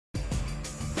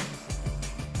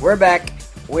We're back.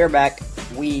 We're back.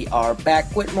 We are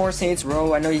back with more Saints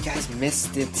Row. I know you guys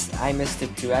missed it. I missed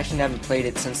it too. I actually haven't played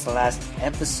it since the last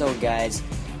episode, guys.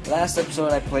 Last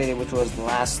episode I played it, which was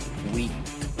last week,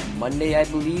 Monday, I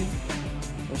believe,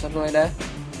 or something like that.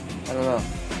 I don't know.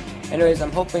 Anyways,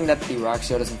 I'm hoping that the rock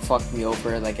show doesn't fuck me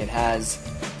over like it has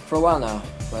for a while now.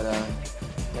 But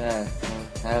yeah,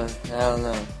 I don't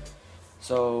know.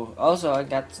 So also I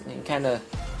got kind of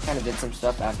did some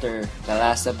stuff after the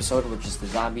last episode, which is the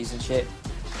zombies and shit.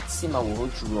 Let's see my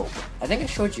wardrobe. I think I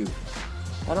showed you.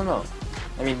 I don't know.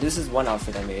 I mean, this is one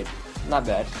outfit I made. Not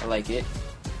bad. I like it.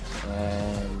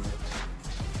 And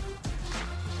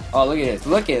oh, look at this.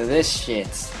 Look at this shit.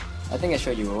 I think I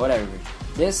showed you, but whatever.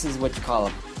 This is what you call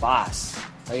a boss.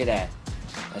 Look at that.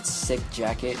 That sick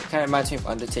jacket. It kind of reminds me of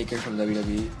Undertaker from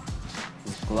WWE.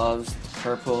 His gloves, the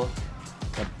purple,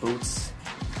 the boots,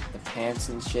 the pants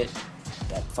and shit.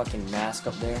 That fucking mask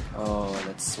up there. Oh,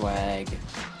 that's swag.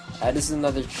 This is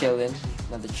another chillin'.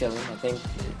 I think.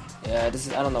 Yeah, this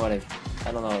is. I don't know what I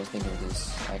was thinking of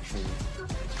this actually.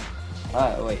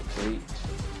 Wait.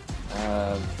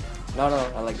 No,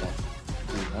 I like that.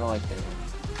 Dude, I don't like that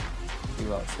one.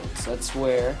 New outfits. Let's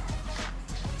wear.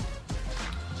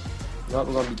 You know what?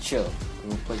 We're gonna be chill. We're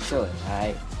gonna play chillin'.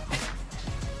 Alright.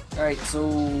 Alright, so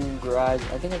garage.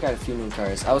 I think I got a few new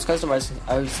cars. I was customizing.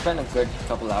 I spent a good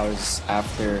couple hours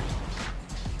after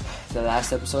the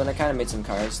last episode, and I kind of made some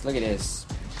cars. Look at this.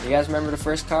 You guys remember the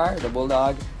first car, the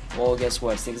Bulldog? Well, guess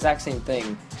what? It's the exact same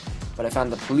thing, but I found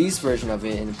the police version of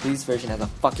it, and the police version has a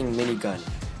fucking minigun.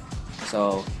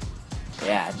 So,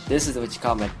 yeah, this is what you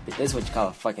call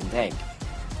a fucking tank.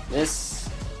 This,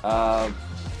 I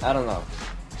don't know.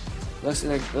 Looks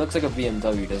like a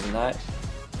BMW, does it not?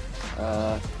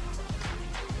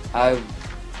 I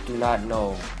do not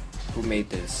know who made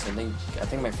this. I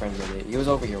think my friend made it. He was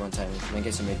over here one time, and I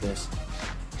guess he made this.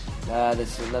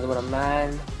 This is another one of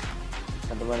mine.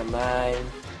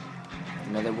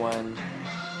 Another one.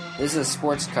 This is a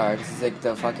sports car. This is like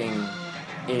the fucking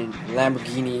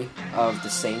Lamborghini of the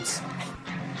Saints.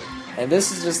 And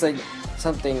this is just like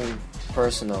something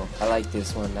personal. I like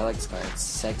this one. I like this car. It's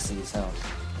sexy as hell.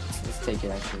 Let's take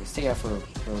it actually. Let's take it out for a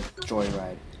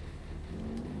joyride.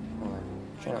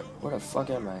 Where the fuck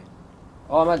am I?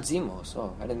 Oh, I'm at Zemos.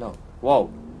 Oh, I didn't know. Whoa.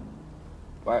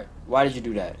 Why did you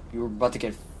do that? You were about to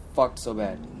get fucked so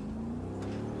bad.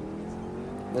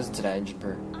 Listen to that engine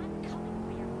purr.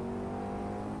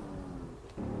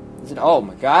 Listen. Oh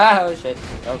my god. Oh shit.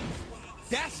 Oh.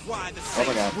 Oh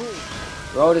my god.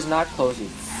 Road is not closed, you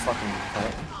fucking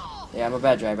cunt. Yeah, I'm a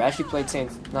bad driver. I actually played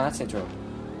not Saints Row.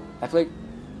 I played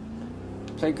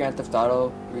Grand Theft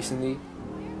Auto recently,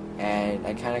 and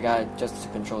I kind of got just the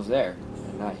controls there,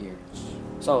 and not here.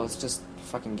 So let's just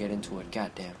fucking get into it.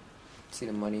 Goddamn. See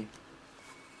the money.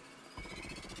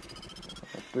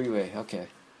 Three-way. Okay.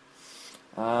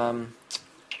 Oh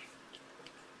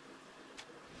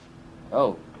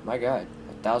my god,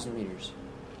 1,000 meters.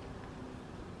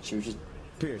 Should we just?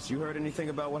 Pierce, you heard anything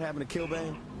about what happened to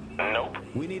Killbane? Nope.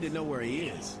 We need to know where he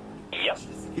is. Yep.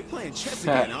 You're playing chess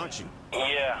again, aren't you?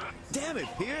 Yeah. Damn it,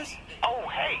 Pierce. Oh,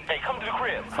 hey, come to the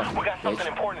crib. We got something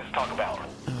important to talk about.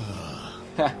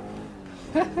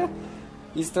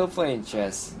 He's still playing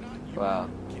chess. Wow.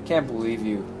 Can't believe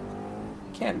you.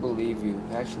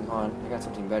 Actually, hold on. I got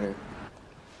something better.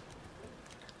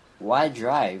 Why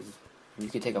drive? You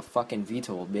could take a fucking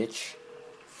VTOL, bitch.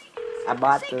 I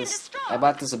bought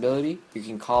this ability. You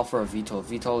can call for a VTOL.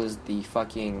 VTOL is the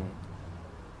fucking.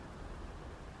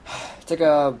 It's like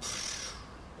an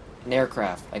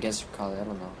aircraft, I guess you call it. I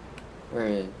don't know.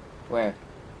 Where?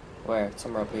 It's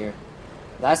somewhere up here.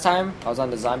 Last time I was on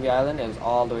the zombie island. It was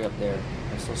all the way up there.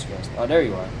 I'm so stressed. Oh, there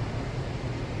you are.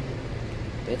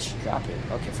 Bitch, drop it.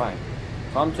 Okay, fine.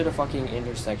 Come to the fucking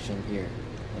intersection here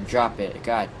and drop it.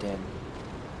 God damn.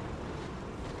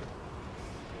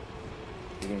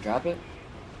 You gonna drop it?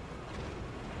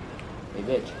 Hey,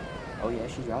 bitch. Oh yeah,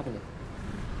 she's dropping it.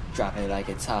 Drop it like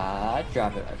it's hot.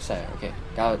 Drop it. Sorry. Okay,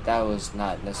 that was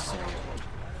not necessary.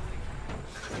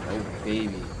 Oh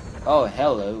baby. Oh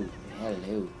hello.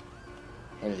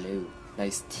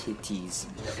 Nice titties.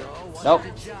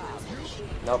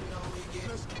 Nope.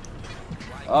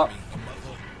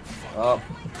 Oh.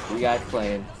 We got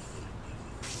playing.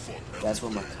 That's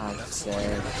what my contact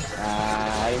said.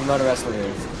 I don't even know the rest of the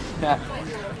lyrics.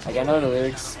 Like, I know the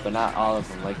lyrics, but not all of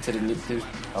them. Like, to the new...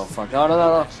 Oh, fuck.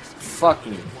 No. Fuck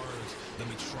me.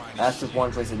 That's the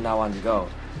one place I did not want to go.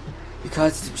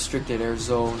 Because it's a restricted air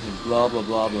zone and blah, blah,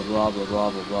 blah, blah, blah, blah, blah,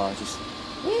 blah, blah. Just...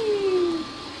 Whee!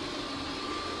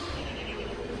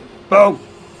 Boom!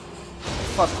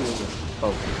 Fuck you.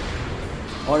 Oh.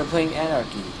 Oh, they're playing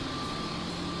Anarchy.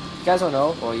 You guys don't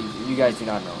know? Well, you guys do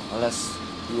not know, unless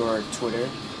you are Twitter.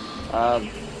 I'm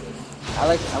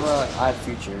a Odd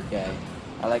Future guy.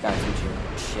 I like Odd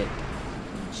Future.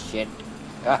 Shit.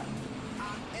 Ah.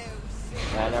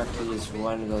 Anarchy is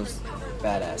one of those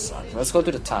badass songs. Let's go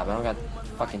to the top. I don't got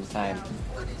fucking time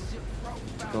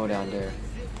to go down there.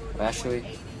 But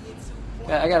actually,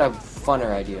 I got a funner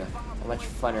idea. A much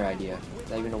funner idea. Is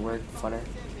that even a word? Funner?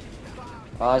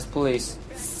 Oh, it's police.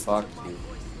 Fuck you.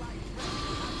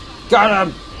 Got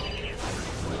him!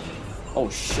 Oh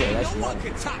shit, that's not.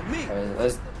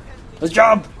 Alright, let's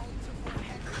jump!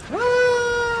 I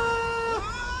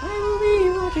will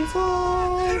be looking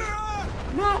for,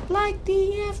 not like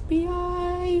the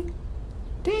FBI.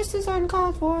 This is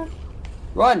uncalled for.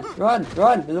 Run!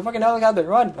 There's a fucking helicopter.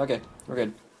 Run! Okay, we're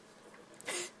good.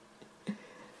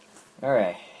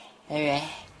 Alright.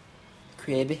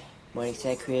 Crib.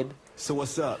 Morningside crib. So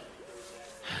what's up?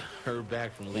 Heard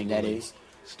back from And legal. that is.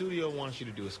 Studio wants you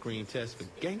to do a screen test for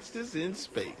gangsters in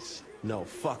space. No,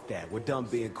 fuck that. We're done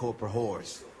being corporate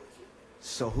whores.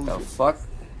 So who's The it? fuck?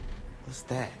 What's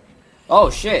that?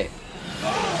 Oh shit!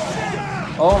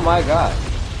 Oh my god.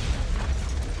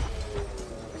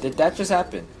 Did that just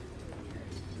happen?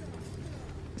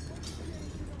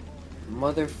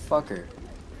 Motherfucker.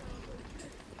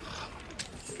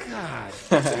 God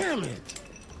damn it!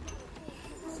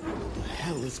 What the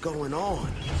hell is going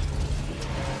on?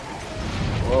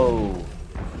 Whoa.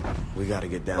 We gotta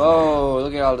get down Whoa,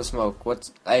 look at all the smoke.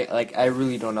 I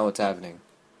really don't know what's happening.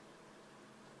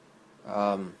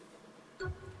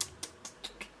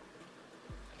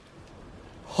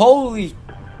 Holy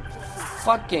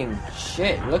fucking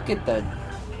shit. Look at the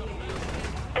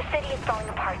The city is falling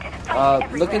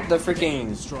apart. look at the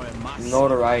freaking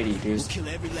notoriety. There's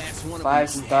 5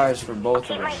 stars for both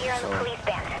Keep of my them. ear on the So, police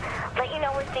band. Let you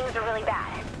know when things are really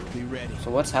bad. Be ready.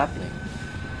 so what's happening?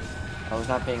 I was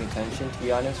not paying attention, to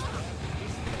be honest.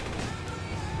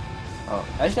 Oh,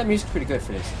 actually that music's pretty good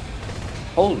for this.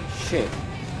 Holy shit.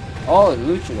 Oh,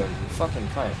 luchador, you fucking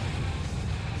fine.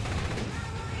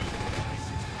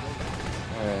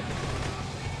 Alright.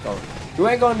 Go. You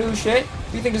ain't gonna do shit.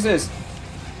 What do you think this is?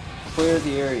 Clear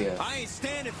the area. I ain't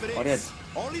standing for this. Oh, yes.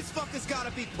 All these fuckers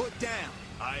gotta be put down.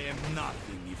 I am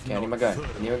nothing if Okay, I need my gun.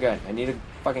 I need a gun. I need a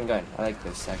fucking gun. I like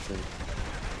this, actually.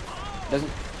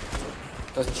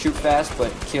 Doesn't shoot fast, but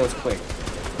kills quick.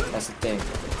 That's the thing.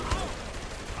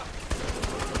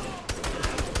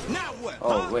 Now what?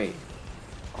 Oh, wait.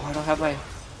 Oh, I don't have my...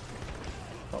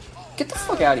 Oh, get the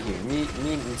fuck out of here. Me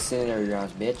incendiary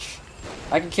rounds, bitch.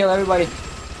 I can kill everybody.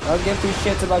 I don't give 2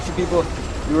 shits about you people.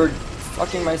 You were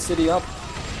fucking my city up.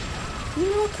 You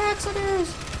little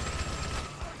cocksuckers.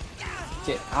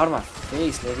 Get out of my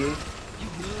face, nigga.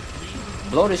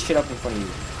 Blow this shit up in front of you.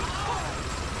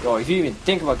 Yo, if you even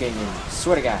think about getting in,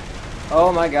 swear to God.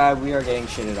 Oh my God, we are getting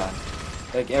shitted on.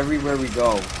 Like, everywhere we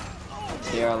go,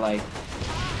 they are like,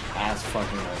 ass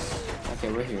fucking us.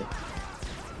 Okay, we're here.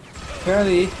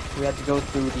 Apparently, we have to go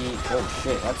through the... Oh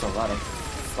shit, that's a lot of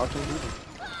fucking people.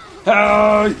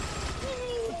 Hey!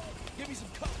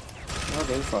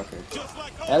 Okay, fucker.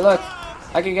 Hey, look!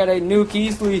 I can get a nuke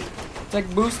easily. It's like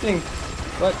boosting.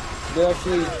 But they're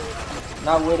actually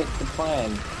not with it to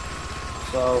plan.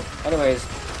 So, anyways,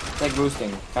 it's like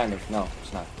boosting. Kind of. No,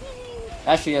 it's not.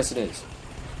 Actually, yes, it is.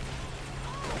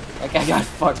 Like, I got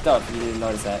fucked up. You didn't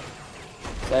notice that.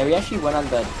 So, we actually went on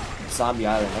the zombie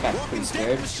island. I got pretty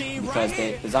scared because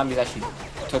the zombies actually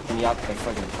took me out the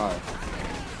fucking car.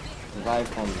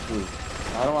 Revive home food.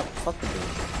 I don't want to fuck the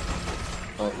bitch.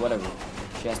 But whatever.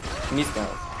 She needs to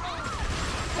help.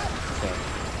 Okay.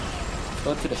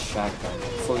 Go to the shotgun.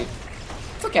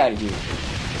 Fuck out of here.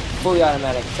 Fully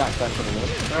automatic shotgun for the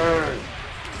win.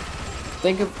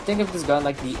 Think of this gun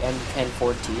like the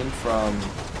M1014 from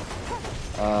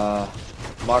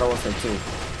Modern Warfare 2.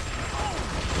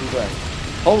 Who's that?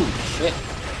 Holy shit!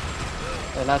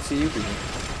 And not see you people.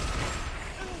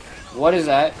 What is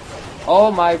that?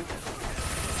 Oh my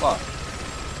fuck.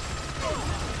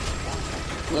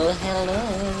 Well, hello.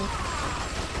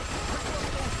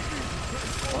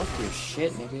 Fuck your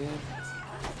shit, nigga.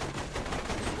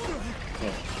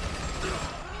 Okay.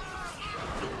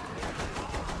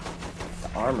 The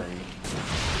armory.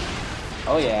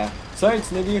 Oh yeah. Sights,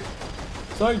 nigga.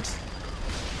 Sights.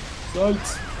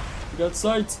 Sights. We got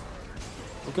sights.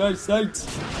 Okay, sights.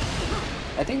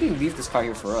 I think they leave this car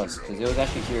here for us, because it was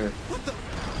actually here.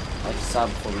 I just saw it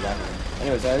before we got here.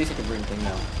 Anyways, at least I can bring thing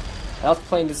now. I was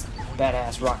playing this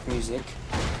badass rock music.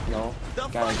 You know,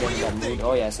 gotta get in that mood.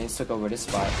 Oh yeah, Saints took over this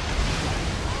spot.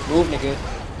 Move, nigga.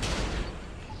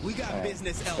 We got Alright,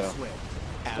 business let's go. elsewhere.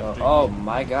 So, oh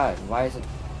my god, why is it...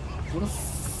 Who the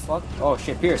fuck? Oh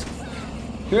shit, Pierce.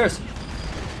 Pierce!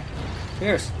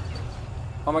 Pierce!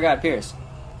 Oh my god, Pierce.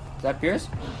 Is that Pierce?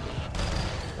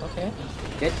 Okay.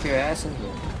 Get your ass in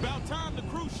here. About time the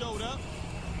crew showed up.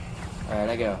 Alright,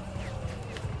 I go.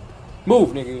 Move,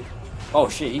 nigga! Oh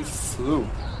shit, he flew.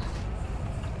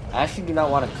 I actually do not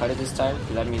want to cut it this time,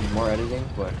 because that means more editing,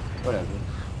 but whatever.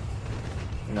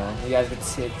 You know, you guys get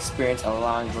to experience a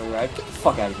long joyride. Get the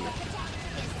fuck out of here.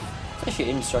 It's actually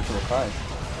an indestructible car.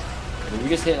 I mean, we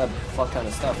just hit a fuck ton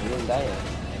of stuff. We didn't die yet.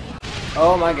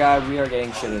 Oh my god, we are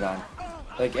getting shitted on.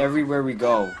 Like, everywhere we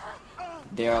go,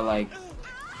 they are like,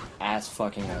 ass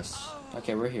fucking us.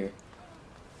 Okay, we're here.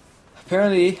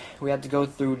 Apparently, we have to go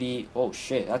through the... Oh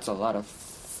shit, that's a lot of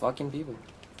fucking people.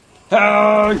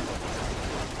 Hey!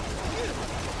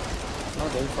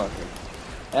 Motherfucker.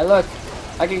 Hey look,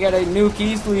 I can get a nuke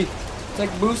easily. It's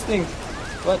like boosting.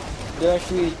 But they're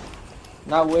actually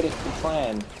not with it to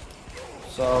plan.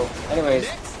 So, anyways,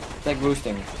 it's like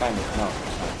boosting. Kind of. No,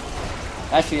 it's not.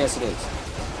 Actually, yes it is.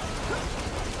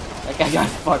 That guy got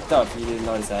fucked up. You didn't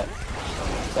notice that.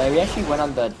 So we actually went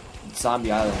on the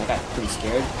zombie island. I got pretty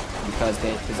scared because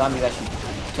the zombies actually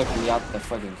took me out the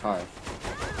fucking car.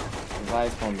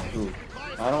 Revive from who?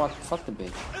 I don't want to fuck the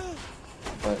bitch.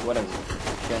 But whatever.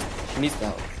 She needs the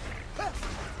help.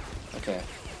 Okay.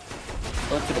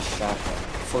 Go to the shotgun.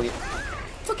 Fully.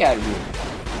 Fuck out of here.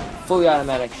 Fully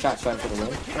automatic shotgun for the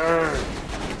win.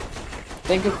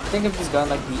 Think of this gun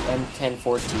like the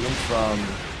M1014 from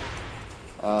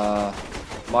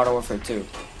Modern Warfare 2.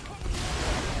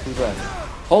 Who's that?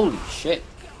 Holy shit.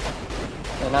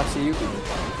 And not see you.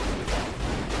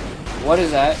 What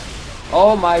is that?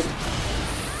 Oh my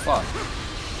fuck.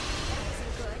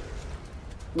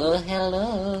 Well,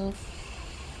 hello.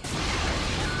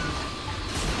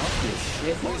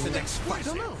 Shit. Who's the next fight? I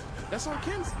don't know. That's our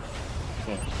Kenzie.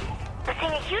 Okay. We're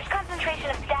seeing a huge concentration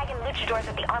of stag and luchadors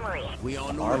at the armory. We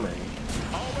all know. Armory.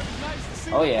 Always nice to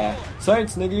see Oh yeah.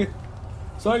 Sights, nigga.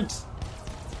 Sights.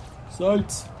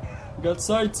 Sights. We got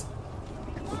sights.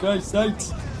 Okay,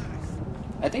 sights.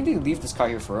 I think they leave this car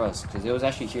here for us, because it was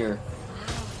actually here.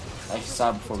 I actually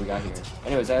saw it before we got here.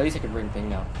 Anyways, at least I could bring the thing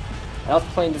now. I was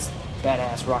playing this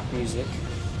badass rock music.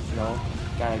 You know,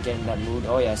 gotta get in that mood.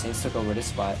 Oh yeah, Saints took over this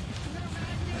spot.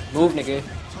 Move, nigga.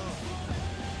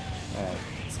 Alright,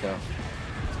 let's go.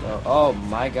 Let's go. Oh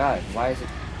my god, why is it...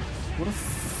 Who the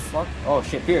fuck? Oh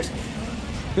shit, Pierce.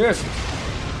 Pierce!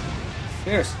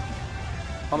 Pierce!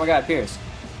 Oh my god, Pierce.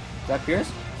 Is that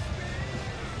Pierce?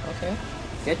 Okay.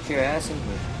 Get your ass in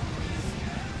here.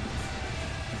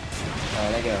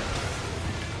 Alright, I go.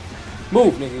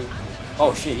 Move, nigga!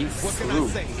 Oh shit, he flew.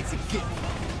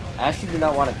 I actually do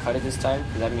not want to cut it this time,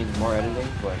 because that means more editing,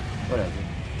 but whatever.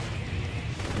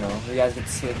 You know, you guys get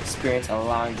to experience a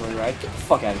long joyride. Get the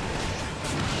fuck out of here.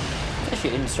 It's actually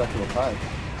an indestructible car.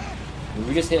 I mean,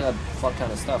 we just hit a fuck ton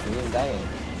of stuff, we didn't die yet.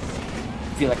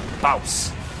 I feel like a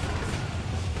bounce.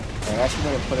 I'm actually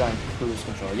going to put it on cruise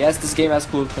control. Yes, this game has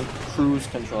cruise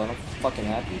control, and I'm fucking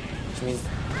happy. Which means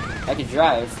I can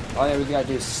drive. All I really gotta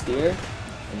do is steer,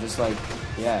 and just like,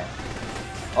 yeah.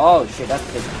 Oh shit, that's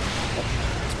a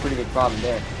pretty big problem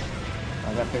there.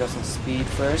 I gotta pick up some speed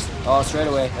first. Oh, straight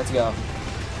away, let's go.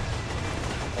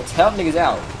 Let's help niggas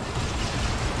out.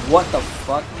 What the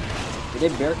fuck? Did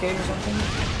they barricade or something?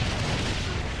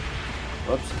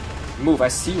 Whoops. Move, I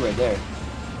see you right there.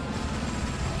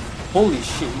 Holy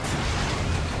shit.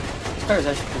 This car is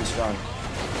actually pretty strong.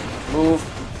 Move,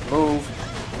 move,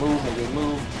 move, nigga,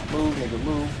 move, move, nigga,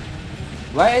 move.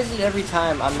 Why is it every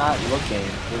time I'm not looking,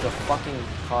 there's a fucking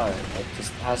car that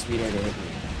just has to be there to hit me?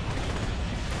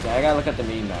 Okay, I gotta look at the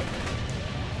mini map.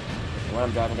 When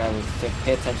I'm driving, I will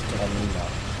pay attention to that mini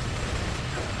map.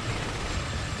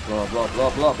 Blow, blow, blow,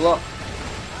 blow, blow.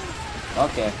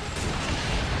 Okay.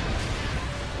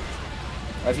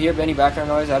 If you hear any background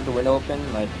noise, I have the window open.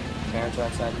 My parents are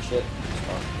outside and shit.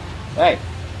 So. Hey!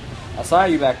 I saw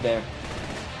you back there.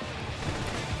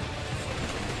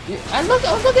 I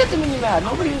was looking at the mini map.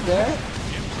 Nobody was there.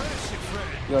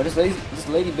 Yo, this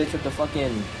lady bitch with the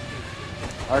fucking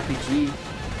RPG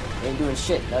ain't doing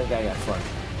shit. That guy got fucked.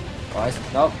 Oh,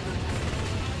 nope.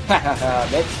 Ha ha ha,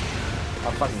 bitch.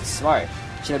 I'm fucking smart.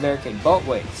 Should have barricaded both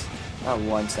ways. Not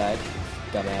one side.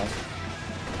 Dumbass.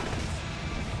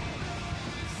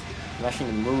 I'm actually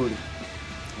in the mood.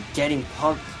 I'm getting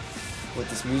pumped with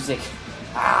this music.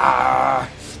 Ah!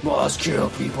 Must kill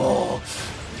people.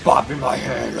 Bopping my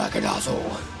head like an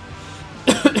asshole.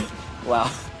 Wow.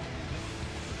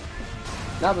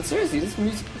 Nah, but seriously, this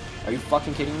music... Are you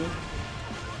fucking kidding me?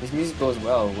 This music goes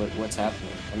well with what's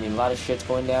happening. I mean, a lot of shit's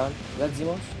going down. Is that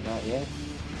Zemos? Not yet.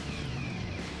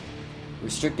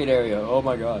 Restricted area. Oh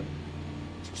my god.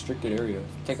 Restricted area.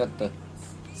 Take out the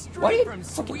Why are you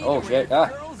fucking... Oh, shit. Ah.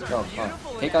 No,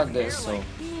 take out this, so...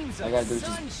 All I gotta do is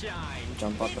just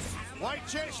jump up the... Why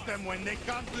chase them when they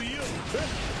come to you?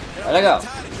 Where'd I go?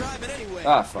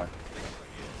 Ah, fuck.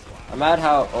 I'm mad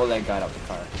how Oleg got out the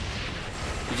car.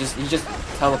 He just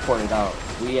teleported out.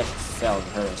 We actually failed to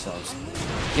hurt ourselves.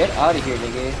 Get out of here,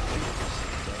 nigga.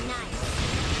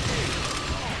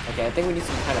 Okay, I think we need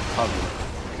some kind of cover.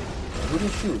 Who did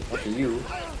you shoot? Okay, you.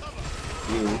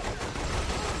 You.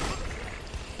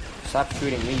 Stop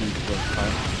shooting me, you good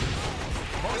cunt.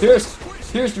 Pierce!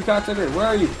 Pierce, you cocksucker! Where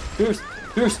are you? Pierce!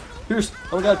 Pierce! Pierce!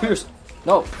 Oh my god, Pierce!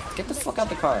 No! Get the fuck out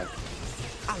the car!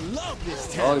 I love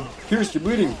this town. Oh, Pierce, you're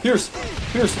bleeding! Pierce!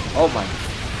 Pierce! Oh my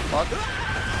fuck.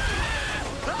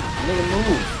 Nigga,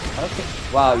 move! I don't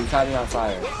care. Wow, you caught me on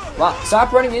fire. Wow,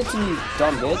 stop running into me,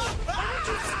 dumb bitch!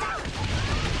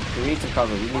 Okay, we need some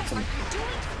cover, we need some...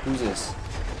 Who's this?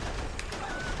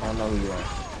 I don't know who you are.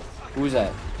 Who's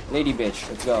that? Lady bitch,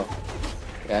 let's go.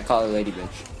 Yeah, I call her lady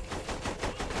bitch.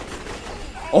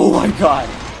 Oh my god!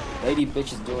 Lady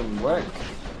bitch is doing work.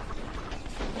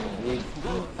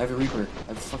 I have a Reaper. I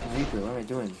have a fucking Reaper. What am I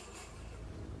doing?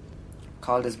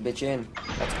 Call this bitch in.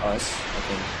 That's us.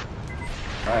 Okay.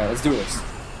 Alright, let's do this.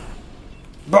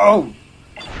 Boom!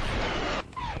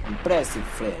 Impressive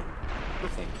friend. I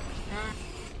think.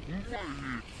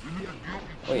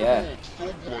 Oh yeah.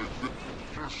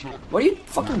 What are you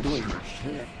fucking doing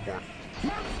here?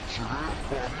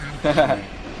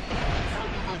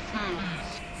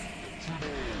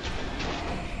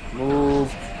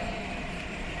 Move.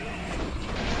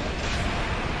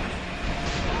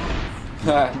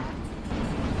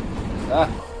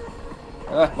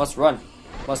 Must run.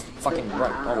 Must fucking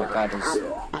run. Oh my god, there's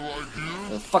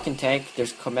a fucking tank.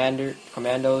 There's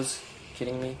commandos.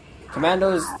 Kidding me?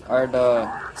 Commandos are the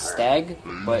stag,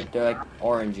 but they're like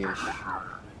orangish.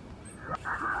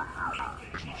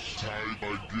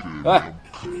 Ah.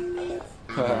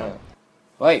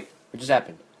 Wait, what just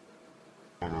happened?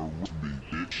 Oh,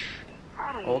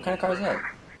 what kind of car is that?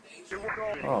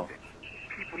 Oh.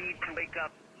 People need to wake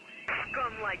up.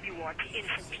 Scum like you are to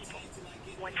innocent people.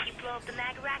 Once you blow up the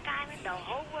Magarak Island, the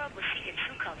whole world will see your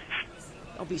true colors.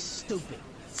 Don't be stupid.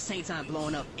 Saints aren't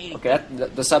blowing up anything. Okay,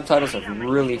 the subtitles are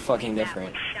really fucking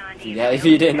different. Yeah, if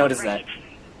you didn't notice that.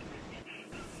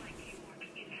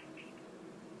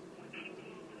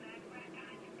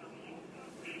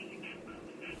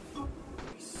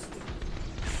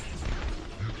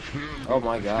 Oh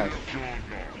my god.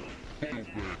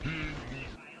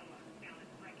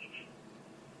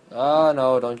 Oh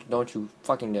no, don't you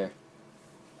fucking dare.